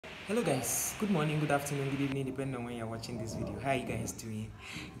Hello guys, good morning, good afternoon, good evening, depending on when you're watching this video. How are you guys doing?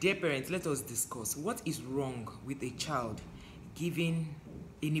 Dear parents, let us discuss what is wrong with a child giving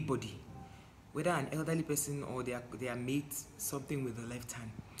anybody, whether an elderly person or their mate, something with the left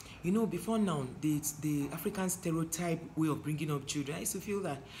hand. You know, before now, the African stereotype way of bringing up children, I used to feel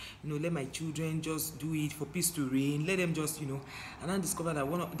that, let my children just do it for peace to reign, let them just, and I discovered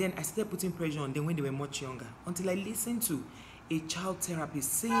that then I started putting pressure on them when they were much younger, until I listened to a child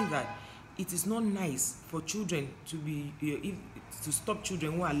therapist saying that it is not nice for children to be to stop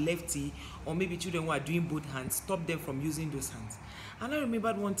children who are lefty, or maybe children who are doing both hands, stop them from using those hands. And I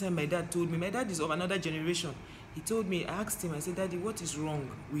remembered one time my dad told me, my dad is of another generation. He told me, I asked him, I said, Daddy, what is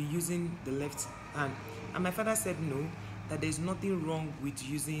wrong with using the left hand? And my father said no, that there's nothing wrong with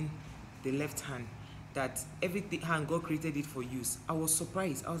using the left hand, that every hand God created it for use. I was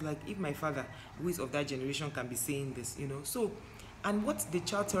surprised. I was like, if my father, who is of that generation, can be saying this, So, and what the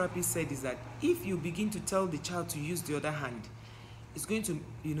child therapist said is that if you begin to tell the child to use the other hand, it's going to,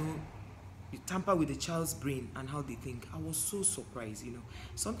 tamper with the child's brain and how they think. I was so surprised,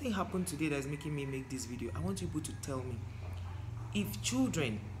 Something happened today that's making me make this video. I want you people to tell me, if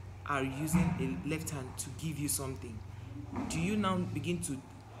children are using a left hand to give you something, do you now begin to,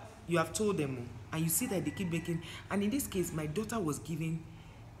 you have told them, and you see that they keep making, and in this case, my daughter was giving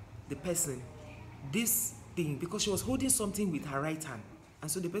the person this thing because she was holding something with her right hand,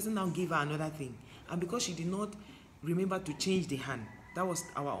 and so the person now gave her another thing, and because she did not remember to change the hand, that was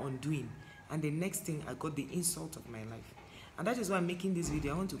our undoing. And the next thing, I got the insult of my life. And that is why I'm making this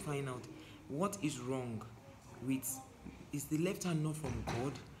video. I want to find out what is wrong with, is the left hand not from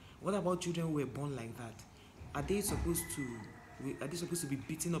God? What about children who were born like that? Are they supposed to be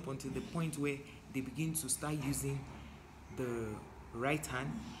beaten up until the point where they begin to start using the right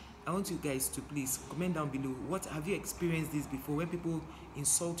hand? I want you guys to please comment down below. What have you experienced this before, when people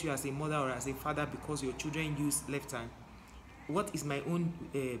insult you as a mother or as a father because your children use left hand? What is my own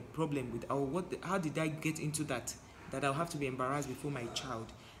problem with, or how did I get into that I'll have to be embarrassed before my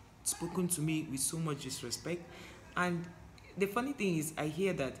child, spoken to me with so much disrespect? And the funny thing is, I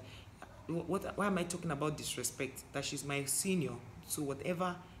hear that, why am I talking about disrespect? That she's my senior, so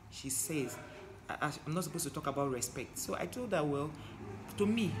whatever she says, I'm not supposed to talk about respect. So I told her, well, to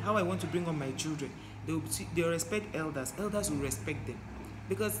me, how I want to bring up my children, they'll respect elders will respect them.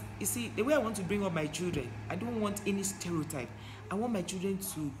 Because, you see, the way I want to bring up my children, I don't want any stereotype. I want my children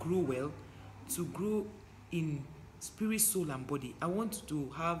to grow well, to grow in spirit, soul, and body. I want to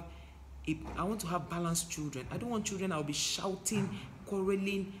have balanced children. I don't want children I'll be shouting,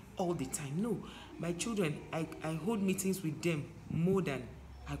 quarreling all the time. No, my children, I hold meetings with them more than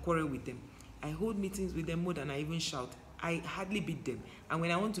I quarrel with them. I hold meetings with them more than I even shout. I hardly beat them. And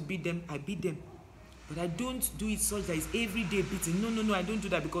when I want to beat them, I beat them. But I don't do it such that it's everyday beating. No, I don't do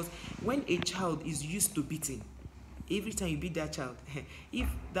that, because when a child is used to beating, every time you beat that child, if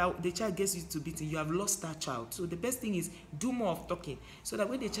the child gets used to beating, you have lost that child. So the best thing is, do more of talking, so that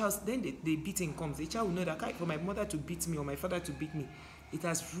when the beating comes, the child will know that, for my mother to beat me or my father to beat me, it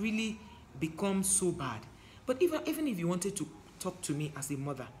has really become so bad. But even if you wanted to talk to me as a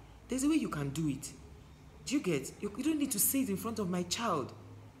mother, there's a way you can do it. Do you get? You don't need to say it in front of my child.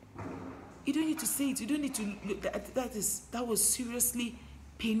 You don't need to say it. You don't need to. That was seriously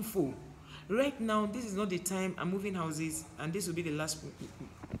painful. Right now, this is not the time. I'm moving houses, and this will be the last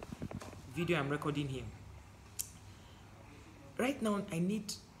video I'm recording here. Right now, I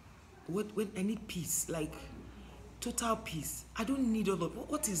need I need peace, like total peace. I don't need all of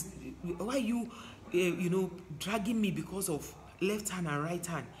why you dragging me because of left hand and right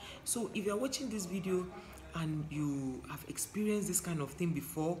hand. So if you're watching this video and you have experienced this kind of thing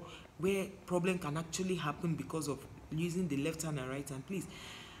before, where problem can actually happen because of using the left hand and right hand, please,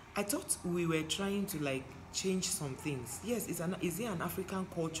 I thought we were trying to change some things. Yes, is there an African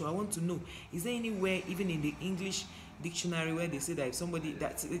culture? I want to know, is there anywhere, even in the English dictionary, where they say that if somebody,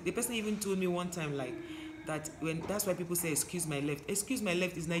 the person even told me one time that's why people say excuse my left. Excuse my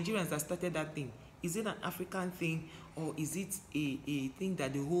left is Nigerians that started that thing. Is it an African thing, or is it a thing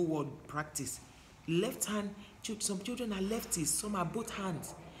that the whole world practice? Left hand, some children are lefties, some are both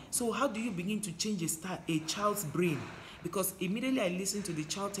hands. So how do you begin to change a child's brain? Because immediately I listened to the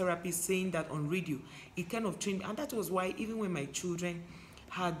child therapist saying that on radio, it kind of trained me. And that was why even when my children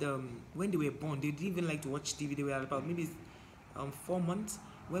had, when they were born, they didn't even like to watch TV. They were about maybe 4 months,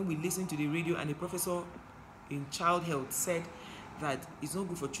 when we listened to the radio, and the professor in child health said that it's not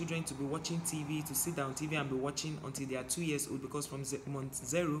good for children to be watching TV, to sit down TV and be watching until they are 2 years old, because from month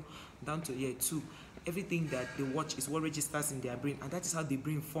 0 down to year 2, everything that they watch is what registers in their brain, and that is how the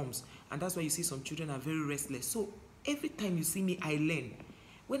brain forms. And that's why you see some children are very restless. So every time you see me, I learn.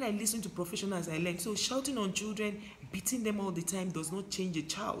 When I listen to professionals, I learn. So shouting on children, beating them all the time does not change a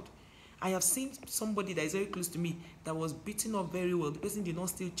child. I have seen somebody that is very close to me that was beaten up very well. The person did not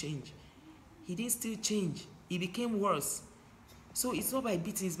still change. He didn't still change. He became worse. So it's not by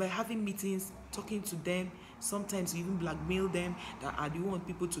beating, it's by having meetings, talking to them. Sometimes you even blackmail them that do you want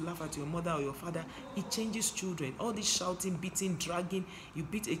people to laugh at your mother or your father. It changes children. All this shouting, beating, dragging, you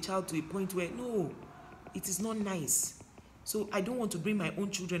beat a child to a point where, no, it is not nice. So I don't want to bring my own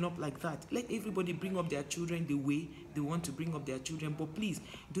children up like that. Let everybody bring up their children the way they want to bring up their children. But please,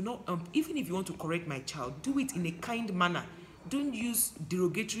 do not, even if you want to correct my child, do it in a kind manner. Don't use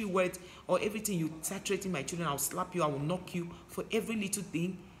derogatory words or everything. You start threatening my children, I'll slap you, I will knock you for every little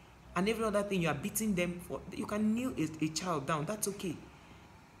thing, and every other thing you are beating them for. You can kneel a child down, that's okay.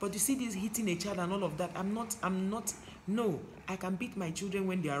 But you see this hitting a child and all of that, no, I can beat my children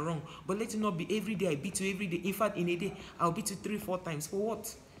when they are wrong, but let it not be every day I beat you every day. In fact, in a day, I'll beat you 3-4 times. For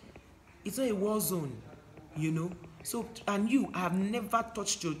what? It's not a war zone, you know. So, and I have never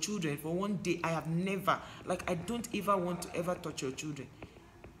touched your children for one day. I have never, like, I don't ever want to ever touch your children.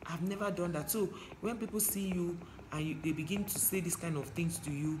 I've never done that. So when people see you and they begin to say this kind of things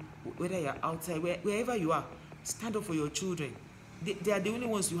to you, whether you're outside, wherever you are, stand up for your children. They are the only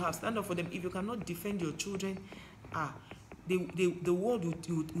ones you have. Stand up for them. If you cannot defend your children, the world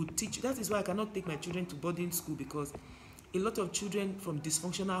will teach you. That is why I cannot take my children to boarding school, because a lot of children from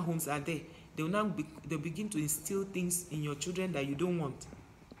dysfunctional homes are there. They'll begin to instill things in your children that you don't want.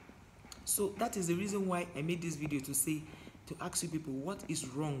 So that is the reason why I made this video, to ask you people, what is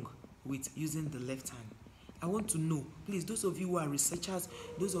wrong with using the left hand? I want to know. Please, those of you who are researchers,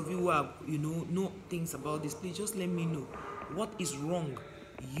 those of you who are, know things about this, please just let me know. What is wrong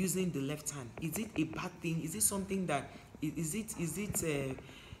using the left hand? Is it a bad thing? Is it something that is it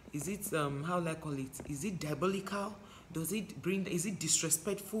how will I call it? Is it diabolical? Is it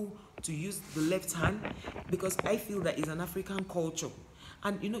disrespectful to use the left hand? Because I feel that it's an African culture.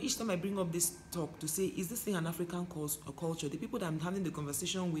 And each time I bring up this talk to say, is this thing an African culture? The people that I'm having the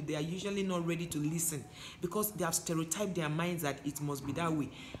conversation with, they are usually not ready to listen, because they have stereotyped their minds that it must be that way.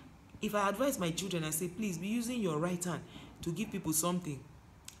 If I advise my children, I say, please be using your right hand to give people something.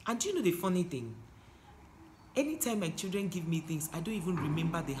 And do you know the funny thing? Anytime my children give me things, I don't even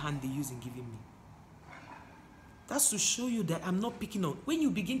remember the hand they use in giving me. That's to show you that I'm not picking on. When you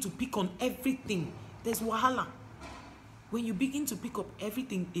begin to pick on everything, there's wahala. When you begin to pick up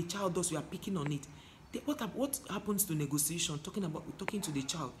everything a child does, you are picking on it. What happens to negotiation? Talking to the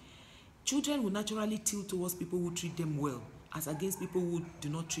child. Children will naturally tilt towards people who treat them well, as against people who do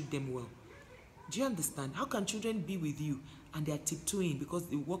not treat them well. Do you understand? How can children be with you and they are tiptoeing because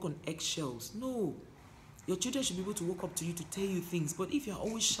they walk on eggshells? No. Your children should be able to walk up to you to tell you things. But if you're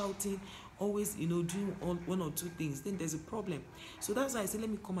always shouting, always, doing one or two things, then there's a problem. So that's why I said, let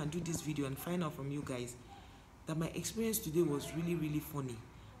me come and do this video and find out from you guys that my experience today was really, really funny.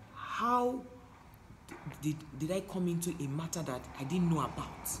 How did I come into a matter that I didn't know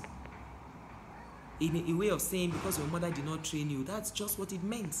about? In a way of saying, because your mother did not train you, that's just what it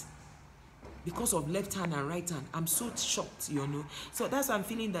meant. Because of left hand and right hand, I'm so shocked, So that's why I'm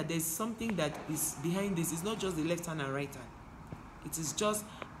feeling that there's something that is behind this. It's not just the left hand and right hand. It's just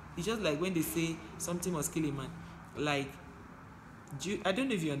like when they say something must kill a man. Like, I don't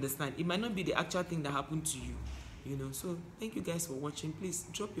know if you understand. It might not be the actual thing that happened to you, So thank you guys for watching. Please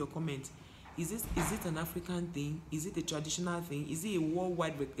drop your comment. Is it an African thing? Is it a traditional thing? Is it a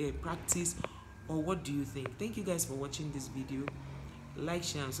worldwide practice? Or what do you think? Thank you guys for watching this video. Like,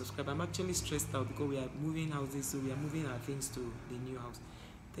 share, and subscribe. I'm actually stressed out because we are moving houses, so we are moving our things to the new house.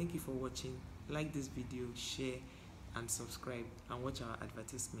 Thank you for watching. Like this video, share, and subscribe, and watch our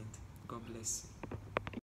advertisement. God bless you.